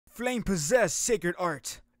flame-possessed sacred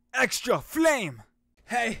art. Extra flame!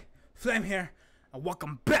 Hey, Flame here, and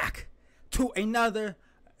welcome back to another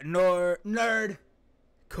nerd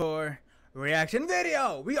core reaction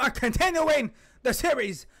video. We are continuing the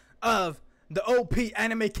series of the OP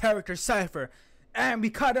anime character Cypher, and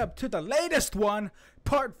we caught up to the latest one,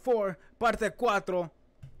 part 4, parte 4.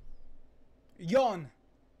 Yon.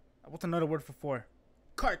 What's another word for 4?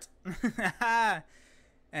 Cart.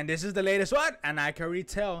 And this is the latest one, and I can already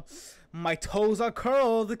tell my toes are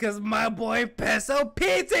curled because my boy Peso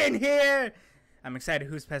Pete's in here. I'm excited.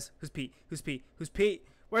 Who's Pete? Who's Pete?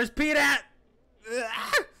 Where's Pete at?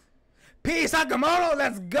 Pete Sakamoto,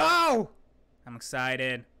 let's go. I'm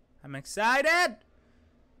excited.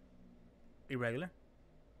 Irregular.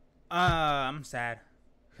 I'm sad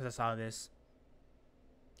because I saw this.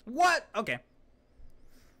 What? Okay.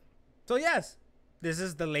 So yes, this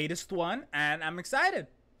is the latest one, and I'm excited.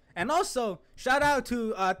 And also, shout out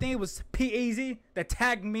to, I think it was P-Easy that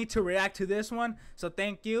tagged me to react to this one. So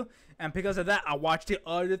thank you. And because of that, I watched the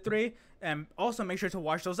other 3. And also make sure to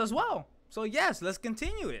watch those as well. So yes, let's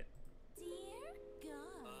continue it. Dear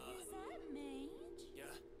God, is that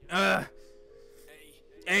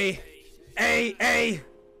Mage?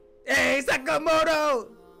 Hey, Sakamoto!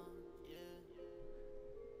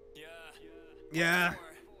 Yeah.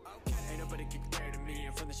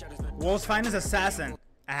 World's Finest Assassin.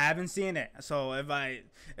 I haven't seen it, so if I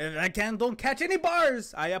don't catch any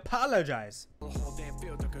bars, I apologize. Ooh!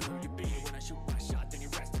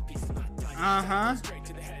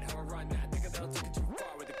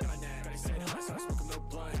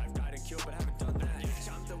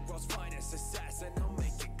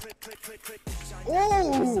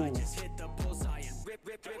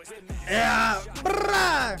 Yeah!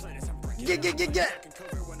 Yeah!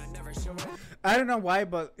 I don't know why,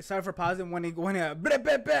 but sorry for pausing when he blip,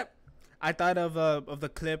 blip, blip. I thought of the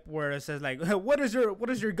clip where it says like, what is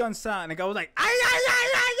your gun sound? And the guy was like, ay.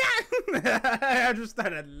 I just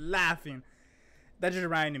started laughing. That just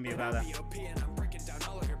reminded me about that.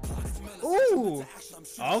 Ooh,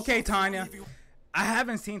 okay, Tanya. I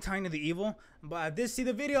haven't seen Tanya the Evil, but I did see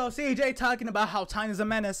the video of CJ talking about how Tanya's a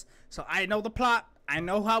menace. So I know the plot. I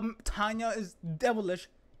know how Tanya is devilish.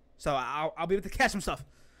 So I'll be able to catch some stuff.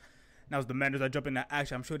 Now it's the men that jump into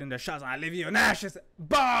action. I'm shooting the shots and I leave you in ashes.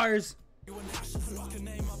 Bars!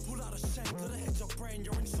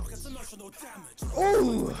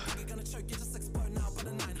 Ooh!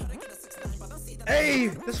 Hey!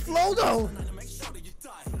 This flow though!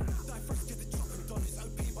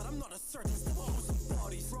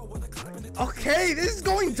 Okay, this is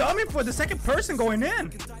going dummy for the second person going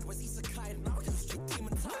in.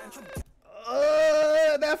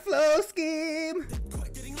 That flow scheme!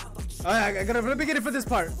 Alright, let me get it for this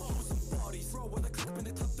part.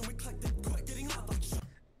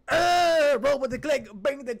 Roll with the click,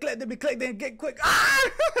 bring the click, then we click, then get quick. Ah!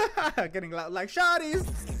 Getting loud like shotties.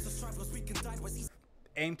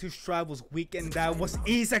 Aim to strive was weak and that was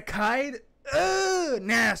isekai.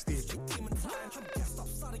 Nasty.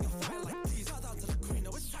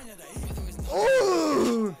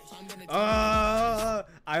 Ooh! I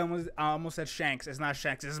almost said Shanks. It's not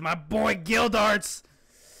Shanks. This is my boy Gildarts.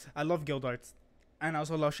 I love Gildarts, and I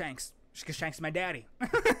also love Shanks because Shanks is my daddy.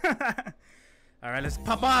 All right, let's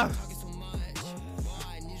pop off.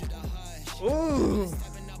 Ooh.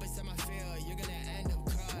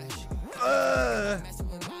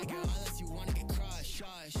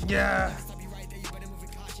 Yeah.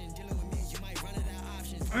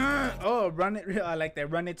 Oh, run it. I like that.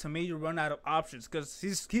 Run it to me. You run out of options because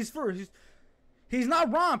he's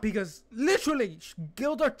not wrong because literally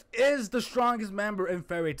Gildart is the strongest member in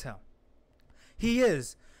Fairy Tail. He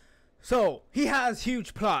is. So he has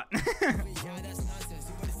huge plot.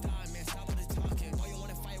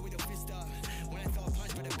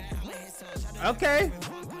 Okay.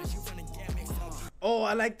 Oh,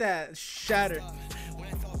 I like that. Shatter.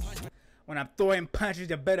 When I'm throwing punches,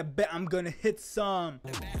 you better bet I'm gonna hit some.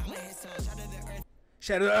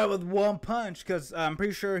 Shatter the earth with one punch, because I'm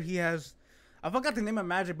pretty sure he has. I forgot the name of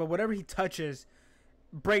magic, but whatever he touches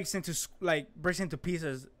breaks into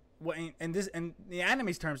pieces. In the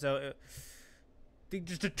anime's terms, though, they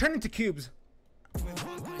just turn into cubes.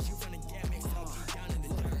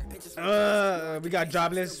 We got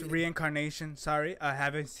Jobless Reincarnation. Sorry, I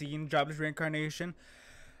haven't seen Jobless Reincarnation.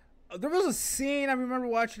 There was a scene I remember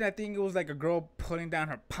watching. I think it was like a girl putting down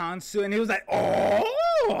her pantsu, and it was like, oh,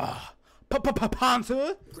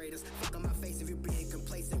 pantsu.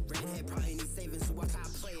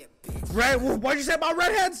 Red? What'd you say about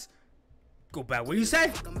redheads? Go back. What you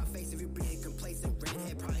say?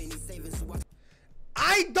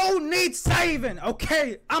 I don't need saving,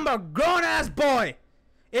 okay? I'm a grown-ass boy.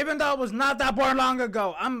 Even though it was not that born long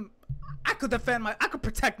ago, I could defend I could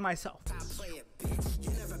protect myself.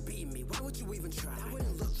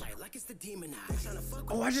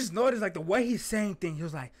 Oh, I just noticed like the way he's saying things. He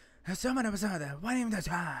was like, like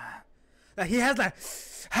he has like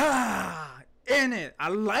in it. I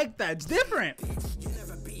like that. It's different. You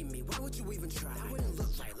never beat me. Why would you even try? That wouldn't look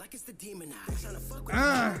right. Like it's the demon eye. Trying to fuck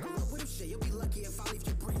with shit. You'll be lucky if I leave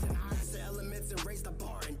you breathing. I elements and raise the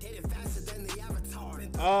bar and did it faster than the avatar.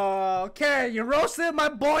 Okay, you roasted my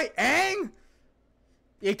boy Aang?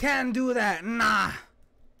 You can't do that. Nah.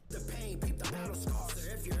 The pain, peep the battle scars.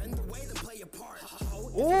 If you're in the way, then play your part.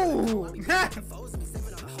 Ooh.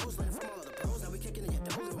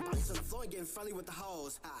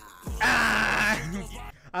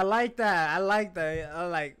 I like that. I like that.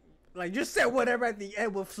 I like just said whatever at the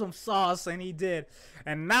end with some sauce, and he did.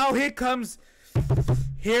 And now here comes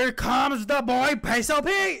the boy Peso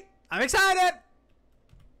Pete. I'm excited.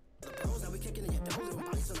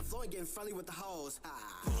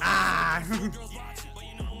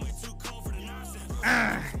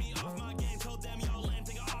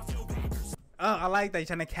 Oh, I like that you're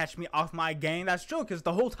trying to catch me off my game. That's true, because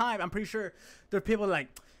the whole time I'm pretty sure there are people like,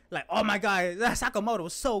 oh my god, that Sakamoto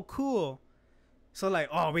was so cool. So like,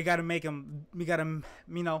 oh, we gotta make him, we gotta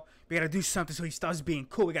do something so he stops being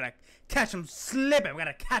cool. We gotta catch him slipping. We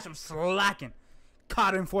gotta catch him slacking.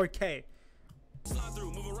 Caught in 4K.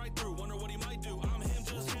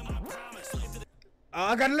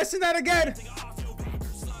 I gotta listen to that again.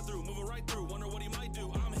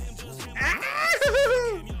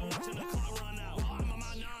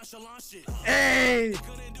 Hey!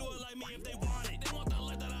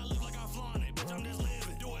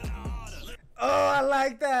 Oh, I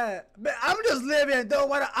like that. But I'm just living. Don't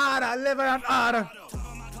want to order. I live on order.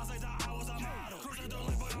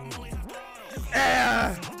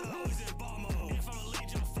 Yeah.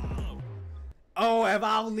 Oh, if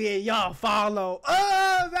only y'all follow.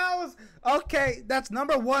 Oh, that was okay. That's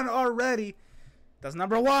number one already. That's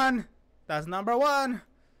number one. That's number one.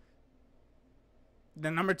 The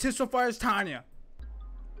number two so far is Tanya.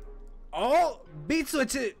 Oh, beat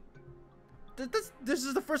switch it. This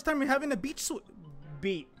is the first time we're having a beat switch.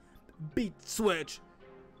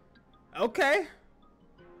 Okay.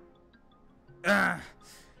 Yeah.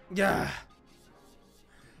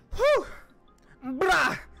 Whew.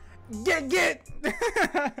 Brah. Get.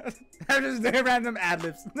 I'm just doing random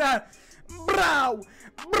ad-libs. Brah.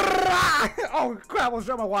 Oh crap, I was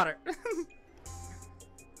drawing my water.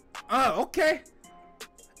 Oh, okay.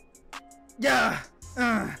 Yeah.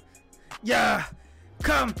 Yeah.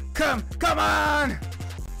 Come on.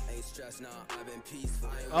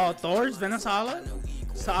 Oh, Thor's Venezuela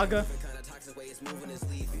Saga.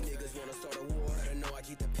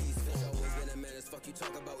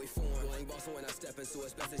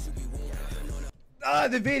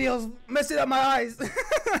 The video's messing up my eyes.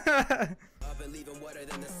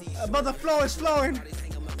 But the flow is flowing.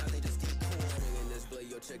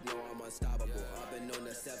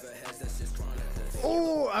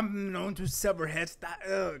 Oh, I'm known to sever heads.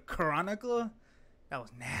 That Chronicle? That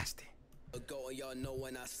was nasty.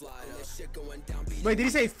 Wait, did he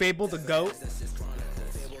say Fable the Goat?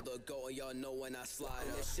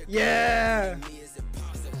 Yeah.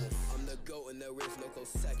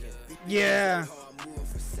 Yeah.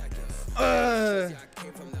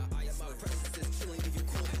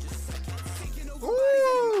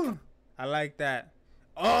 Ooh. I like that.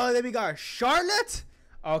 Oh, then we got Charlotte.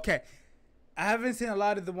 Okay. I haven't seen a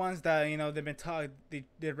lot of the ones that, they've been talking, they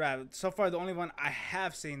did rap. So far, the only one I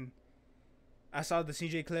have seen, I saw the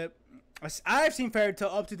CJ clip. I've seen Fairy Tail,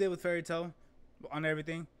 up to date with Fairy Tail on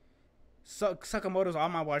everything. Sakamoto's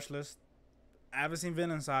on my watch list. I haven't seen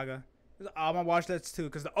Vinland Saga. It's on my watch list too,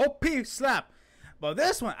 because the OP slap. But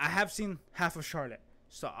this one, I have seen half of Charlotte.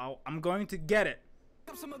 So I'm going to get it.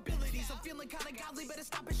 Some abilities, I'm feeling kinda godly, better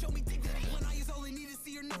stop and show me dignity. When I use all I need to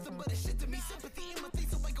see or nothing but a shit to me. Sympathy in my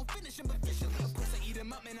face, so I go finish him efficiently. Of course I eat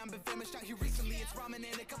him up, man, I've been famished out here recently. It's ramen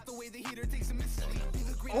and a cup, the way the heater takes him instantly.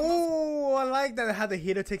 Oh, I like that, how the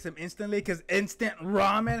heater takes him instantly, because instant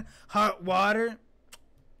ramen, hot water.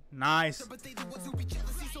 Nice. But they the ones who be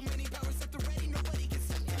jealous, see so many powers set the ready, nobody can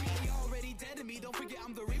set me. Already dead to me, don't forget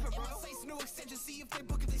I'm the reaper, bro. Face no extension, see if they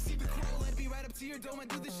book it, they see the crawl. I'd be right up to your dome and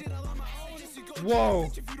do this shit all on my own.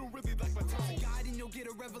 Whoa.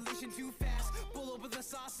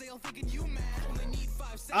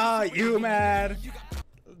 You mad.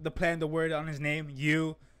 The plan, the word on his name,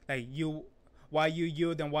 you. Like you, why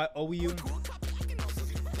you, then why you.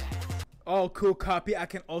 Oh, cool copy. I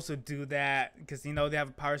can also do that because they have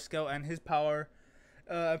a power skill, and his power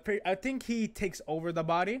I think he takes over the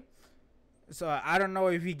body. So I don't know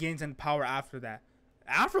if he gains in power after that.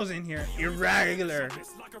 Afro's in here. Irregular.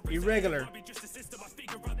 Irregular.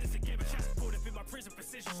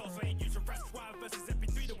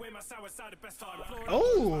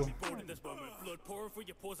 Oh.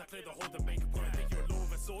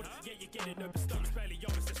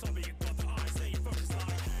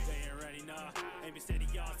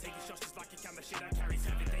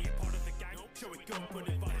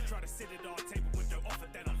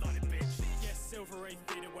 Silver ain't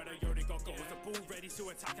faded when I already got goals. The ball ready to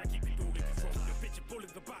attack. I keep it all in control. The bitch bull in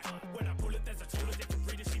the back. When I pull it, there's a total different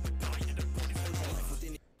breed. She would die in the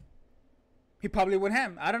body's. He probably went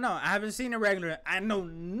ham. I don't know. I haven't seen Irregular. I know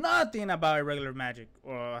nothing about Irregular Magic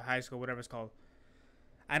or high school, whatever it's called.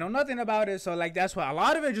 I know nothing about it, so like that's why a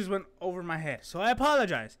lot of it just went over my head. So I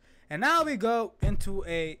apologize. And now we go into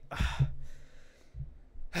a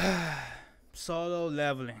solo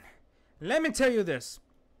leveling. Let me tell you this.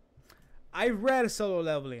 I read solo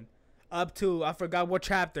leveling up to, I forgot what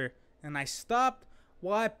chapter, and I stopped.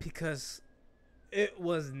 Why? Because it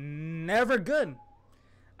was never good.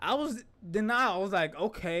 I was denial. I was like,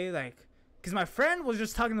 okay, like, because my friend was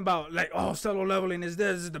just talking about, like, oh, solo leveling is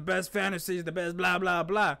this, is the best fantasy, is the best, blah, blah,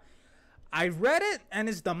 blah. I read it, and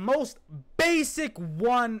it's the most basic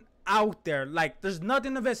one out there. Like, there's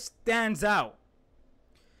nothing of it stands out.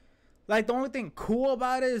 Like, the only thing cool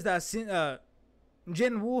about it is that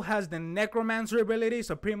Jin Woo has the necromancer ability,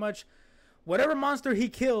 so pretty much whatever monster he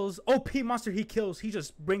kills, OP monster he kills, he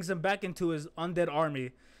just brings him back into his undead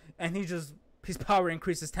army, and his power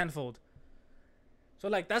increases tenfold. So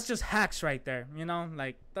like that's just hacks right there, you know,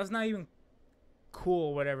 like that's not even cool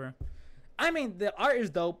or whatever. I mean the art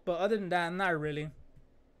is dope, but other than that, not really.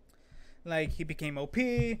 Like he became OP,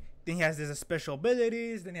 then he has these special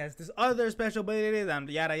abilities, then he has this other special abilities, and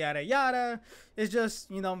yada yada yada. It's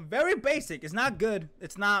just, you know, very basic. It's not good.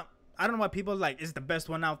 It's not. I don't know why people like it's the best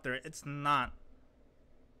one out there. It's not.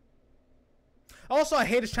 Also, I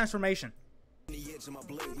hate his transformation.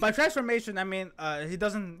 By transformation, I mean he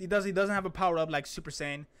doesn't have a power up like Super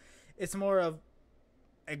Saiyan. It's more of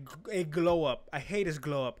a glow up. I hate his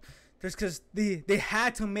glow up, just because they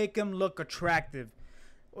had to make him look attractive.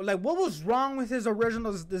 Like, what was wrong with his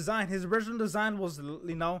original design? His original design was,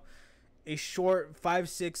 you know, a short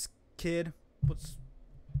 5'6" kid. What's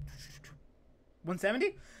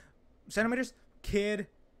 170 centimeters? Kid,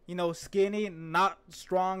 you know, skinny, not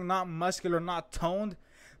strong, not muscular, not toned.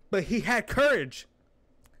 But he had courage.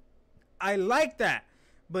 I like that.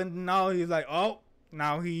 But now he's like, oh,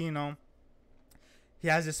 now he, you know, he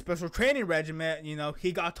has a special training regimen. You know,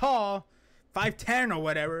 he got tall, 5'10" or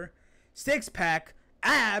whatever, 6-pack.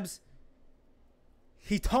 Abs,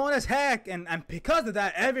 he toned as heck, and because of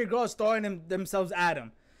that, every girl's throwing themselves at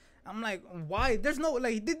him. I'm like, why? There's no,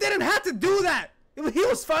 like, they didn't have to do that. He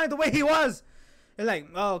was fine the way he was. They're like,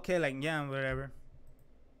 oh, okay, like, yeah, whatever.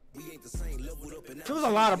 There was a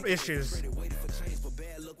lot of issues.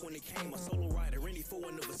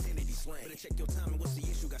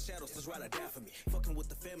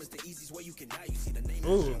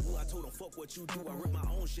 Ooh. I told him fuck what you do. I rip my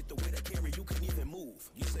own shit the way that carry you couldn't even move.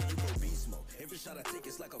 You say you go beast mode. Every shot I take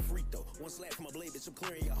is like a freak though. One slap from a blade, bitch, I'm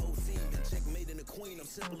clearing your whole scene. Checkmate in the queen, I'm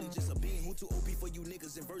simply just a being. Who too OP for you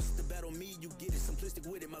niggas in verses to battle me? You get it, simplistic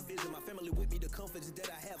with it. My vision, my family with me, the confidence that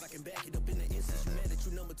I have, I can back it up in the instance. You mad at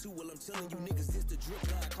you number 2, well I'm telling you niggas this the drip.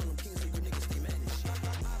 God call them kings, so you niggas stay mad and shit.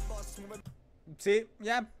 See,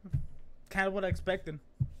 yeah, kind of what I expected.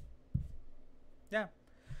 Yeah,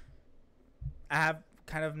 I have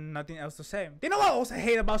kind of nothing else to say. You know what I also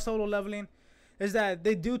hate about solo leveling is that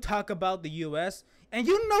they do talk about the US, and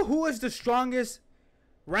you know who is the strongest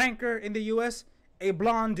ranker in the US? A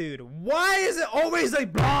blonde dude. Why is it always a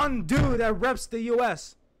blonde dude that reps the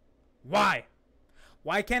US? Why?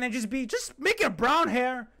 Why can't it just make it brown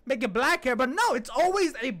hair, make it black hair? But no, it's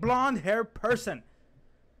always a blonde hair person.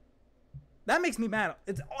 That makes me mad.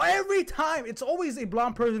 It's every time. It's always a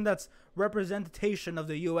blonde person that's representation of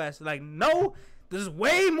the U.S. Like, no, there's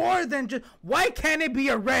way more than just. Why can't it be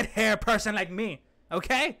a red hair person like me?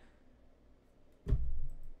 Okay.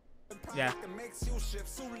 Yeah.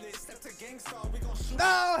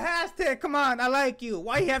 No, hashtag. Come on, I like you.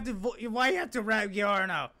 Why you have to rap your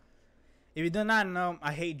now? If you do not know,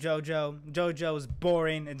 I hate JoJo. JoJo is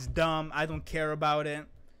boring. It's dumb. I don't care about it.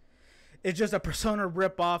 It's just a Persona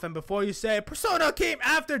ripoff, and before you say Persona came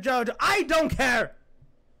after JoJo, I don't care.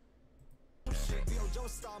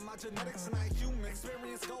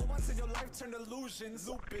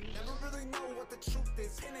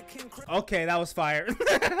 Okay, that was fire.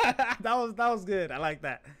 that was good. I like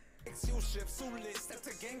that.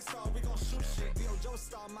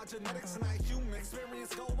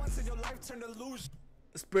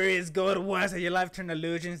 Experience go to once and your life turn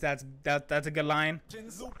illusions. That's a good line.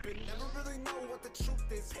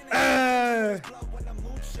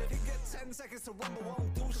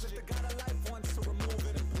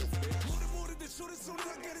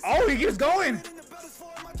 Oh, he keeps going.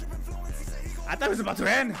 I thought it was about to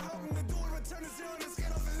end.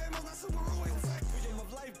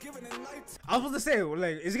 I was supposed to say,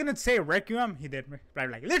 like, is he gonna say Requiem? He did, right?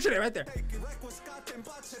 Like, literally right there.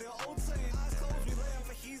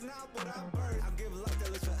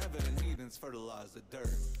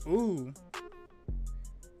 Ooh.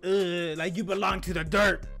 Like you belong to the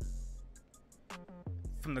dirt.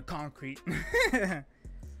 From the concrete.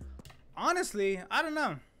 Honestly, I don't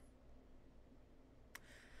know.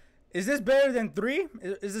 Is this better than 3?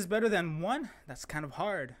 Is this better than 1? That's kind of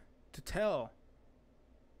hard to tell.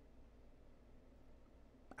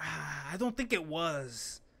 I don't think it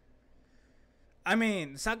was. I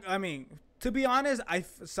mean, to be honest,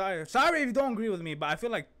 sorry if you don't agree with me, but I feel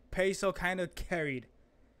like Peso kind of carried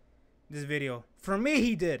this video. For me,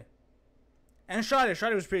 he did. And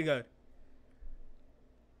Shadi was pretty good.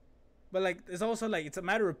 But like, it's also like, it's a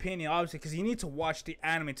matter of opinion, obviously, because you need to watch the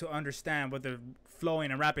anime to understand what they're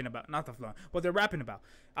flowing and rapping about. Not the flow, what they're rapping about.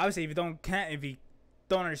 Obviously, if you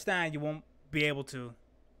don't understand, you won't be able to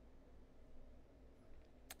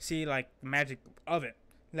see like the magic of it.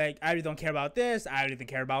 Like, I really don't care about this. I really didn't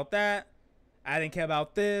care about that. I didn't care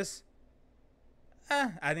about this.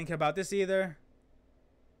 I didn't care about this either.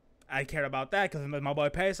 I care about that because my boy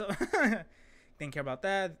Peso. Didn't care about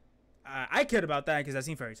that. I cared about that because I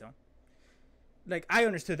seen Fairy Tail. Like, I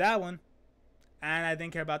understood that one, and I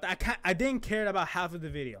didn't care about that. I didn't care about half of the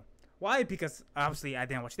video. Why? Because obviously I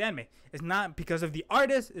didn't watch the anime. It's not because of the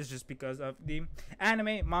artist. It's just because of the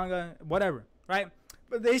anime, manga, whatever, right?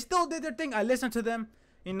 But they still did their thing. I listened to them,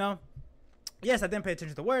 you know. Yes, I didn't pay attention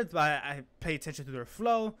to the words, but I paid attention to their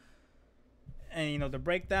flow and, you know, the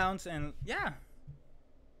breakdowns, and yeah.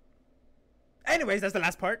 Anyways, that's the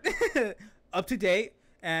last part. Up to date.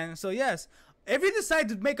 And so, yes, if you decide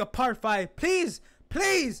to make a part 5, please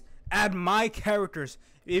add my characters.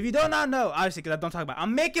 If you do not know, obviously, because I don't talk about it,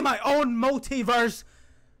 I'm making my own multiverse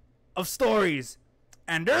of stories.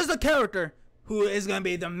 And there's a character who is going to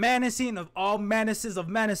be the menacing of all menaces of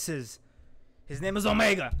menaces. His name is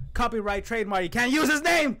Omega. Copyright, trademark. You can't use his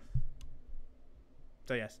name.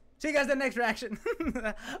 So, yes. See you guys in the next reaction.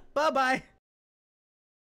 Bye-bye.